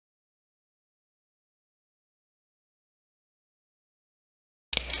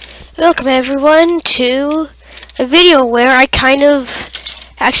Welcome everyone to a video where I kind of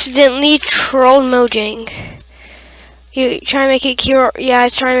accidentally trolled Mojang. You try to make it QR, yeah,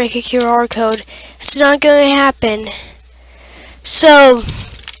 it's trying to make a QR code. It's not going to happen. So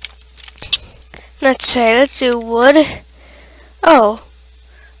let's do wood. Oh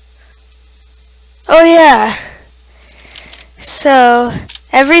yeah. So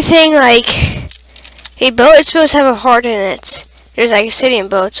everything like a boat is supposed to have a heart in it. There's like a city and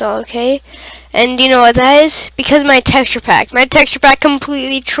boats, all okay. And you know what that is? Because my texture pack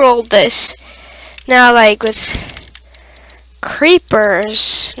completely trolled this. Now like with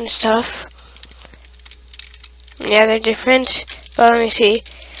creepers and stuff. Yeah, they're different. But let me see.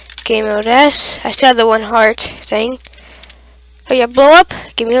 Game mode S. I still have the one heart thing. Oh yeah, blow up.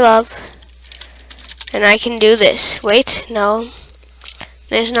 Give me love. And I can do this. Wait, no.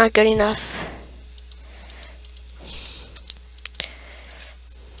 That's not good enough.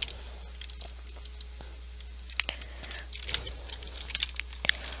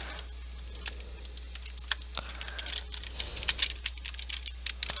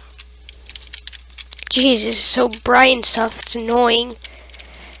 Jeez, it's so bright and stuff. It's annoying.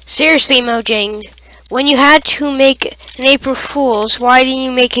 Seriously, Mojang, when you had to make an April Fool's, why didn't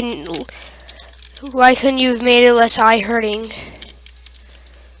you make it? Why couldn't you have made it less eye-hurting?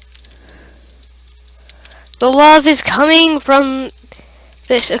 The love is coming from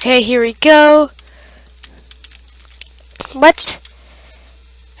this. Okay, here we go. What?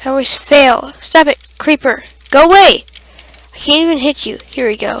 I always fail. Stop it, creeper. Go away. I can't even hit you. Here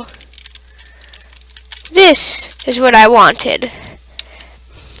we go. This is what I wanted.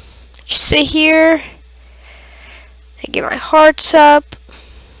 Just sit here. I get my hearts up.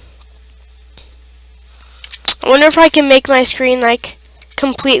 I wonder if I can make my screen like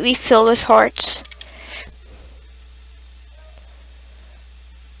completely filled with hearts.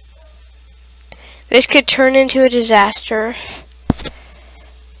 This could turn into a disaster.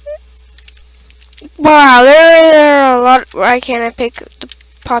 Wow, there are a lot. Why can't I pick the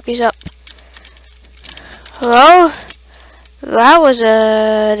poppies up? Well, that was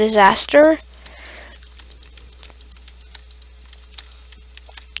a disaster.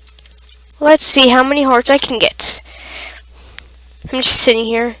 Let's see how many hearts I can get. I'm just sitting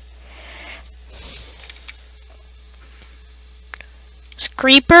here.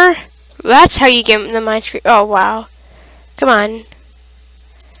 Creeper? That's how you get the mine screeper. Oh, wow. Come on.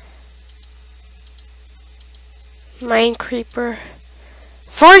 Mine creeper.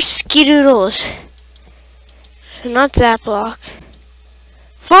 4 skidoodles. So not that block.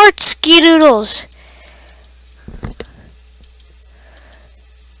 4 skidoodles.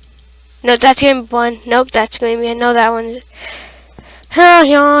 No, that's going to be one. Nope, that's going to be no. That one.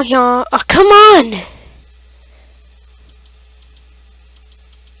 Oh, come on!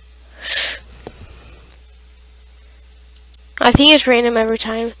 I think it's random every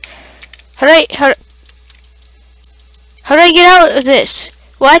time. How do I get out of this?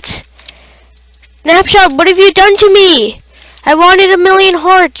 What? Snapshot, what have you done to me? I wanted 1,000,000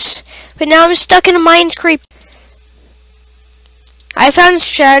 hearts, but now I'm stuck in a mine creep. I found a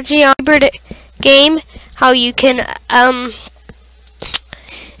strategy on the game how you can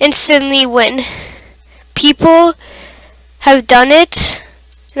instantly win. People have done it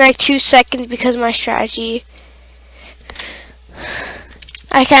in like 2 seconds because of my strategy.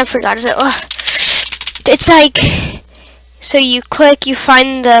 I kind of forgot it. It's like, so you click, you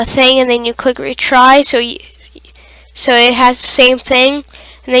find the thing, and then you click retry. So it has the same thing.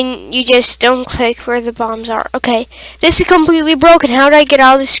 And then you just don't click where the bombs are. Okay, this is completely broken. How did I get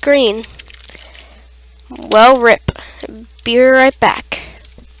out of the screen? Well, rip. Be right back.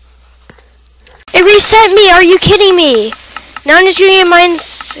 It reset me. Are you kidding me? Now I'm just doing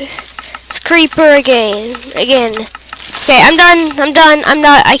mine's creeper again. Okay, I'm done. I'm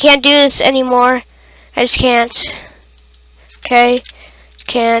not. I can't do this anymore. I just can't. Okay,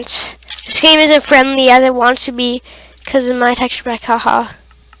 can't. This game isn't friendly as it wants to be because of my texture pack. Haha.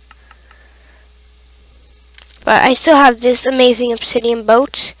 But I still have this amazing obsidian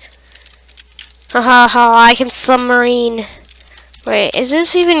boat. Haha, I can submarine. Wait, is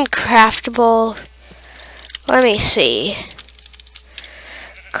this even craftable? Let me see.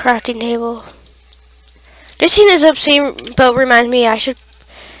 Crafting table. Just seeing this obsidian boat reminds me I should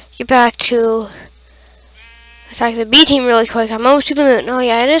get back to attack the B team really quick. I'm almost to the moon. Oh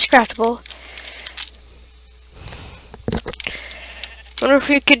yeah, it is craftable. Wonder if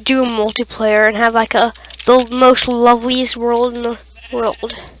we could do a multiplayer and have like the most loveliest world in the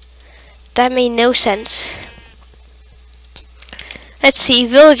world. That made no sense. Let's see,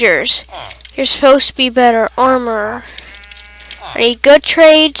 villagers. You're supposed to be better. Armor. Any good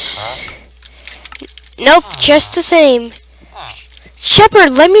trades? Nope, just the same.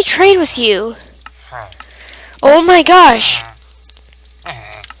 Shepherd, let me trade with you. Oh my gosh.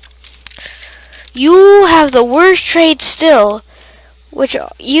 You have the worst trade still. Which,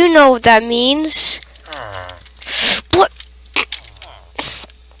 you know what that means. What?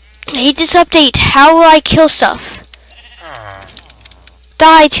 I hate this update. How will I kill stuff?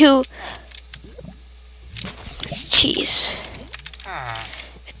 Die to... Cheese.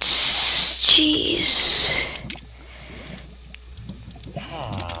 It's cheese.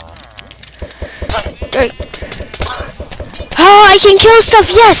 Oh, I can kill stuff.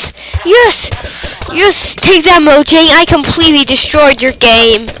 Yes, yes, yes. Take that, Mojang. I completely destroyed your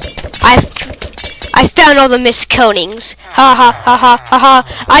game. I found all the miscodings. Ha ha ha ha ha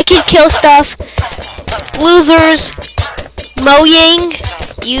ha. I can kill stuff. Losers. Mojang,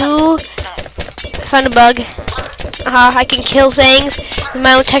 you found a bug. I can kill things with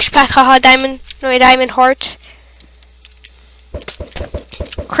my own texture pack. Haha, diamond, no, diamond heart.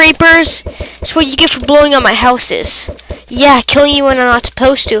 Creepers. That's what you get for blowing up my houses. Yeah, killing you when I'm not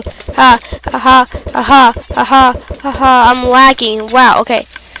supposed to. Ha ha ha ha ha ha ha ha. I'm lagging. Wow. Okay.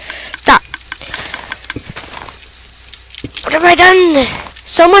 Stop. What have I done?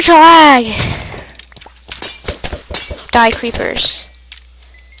 So much lag. Die, creepers.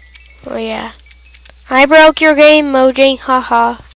 Oh yeah. I broke your game, Mojang. Haha.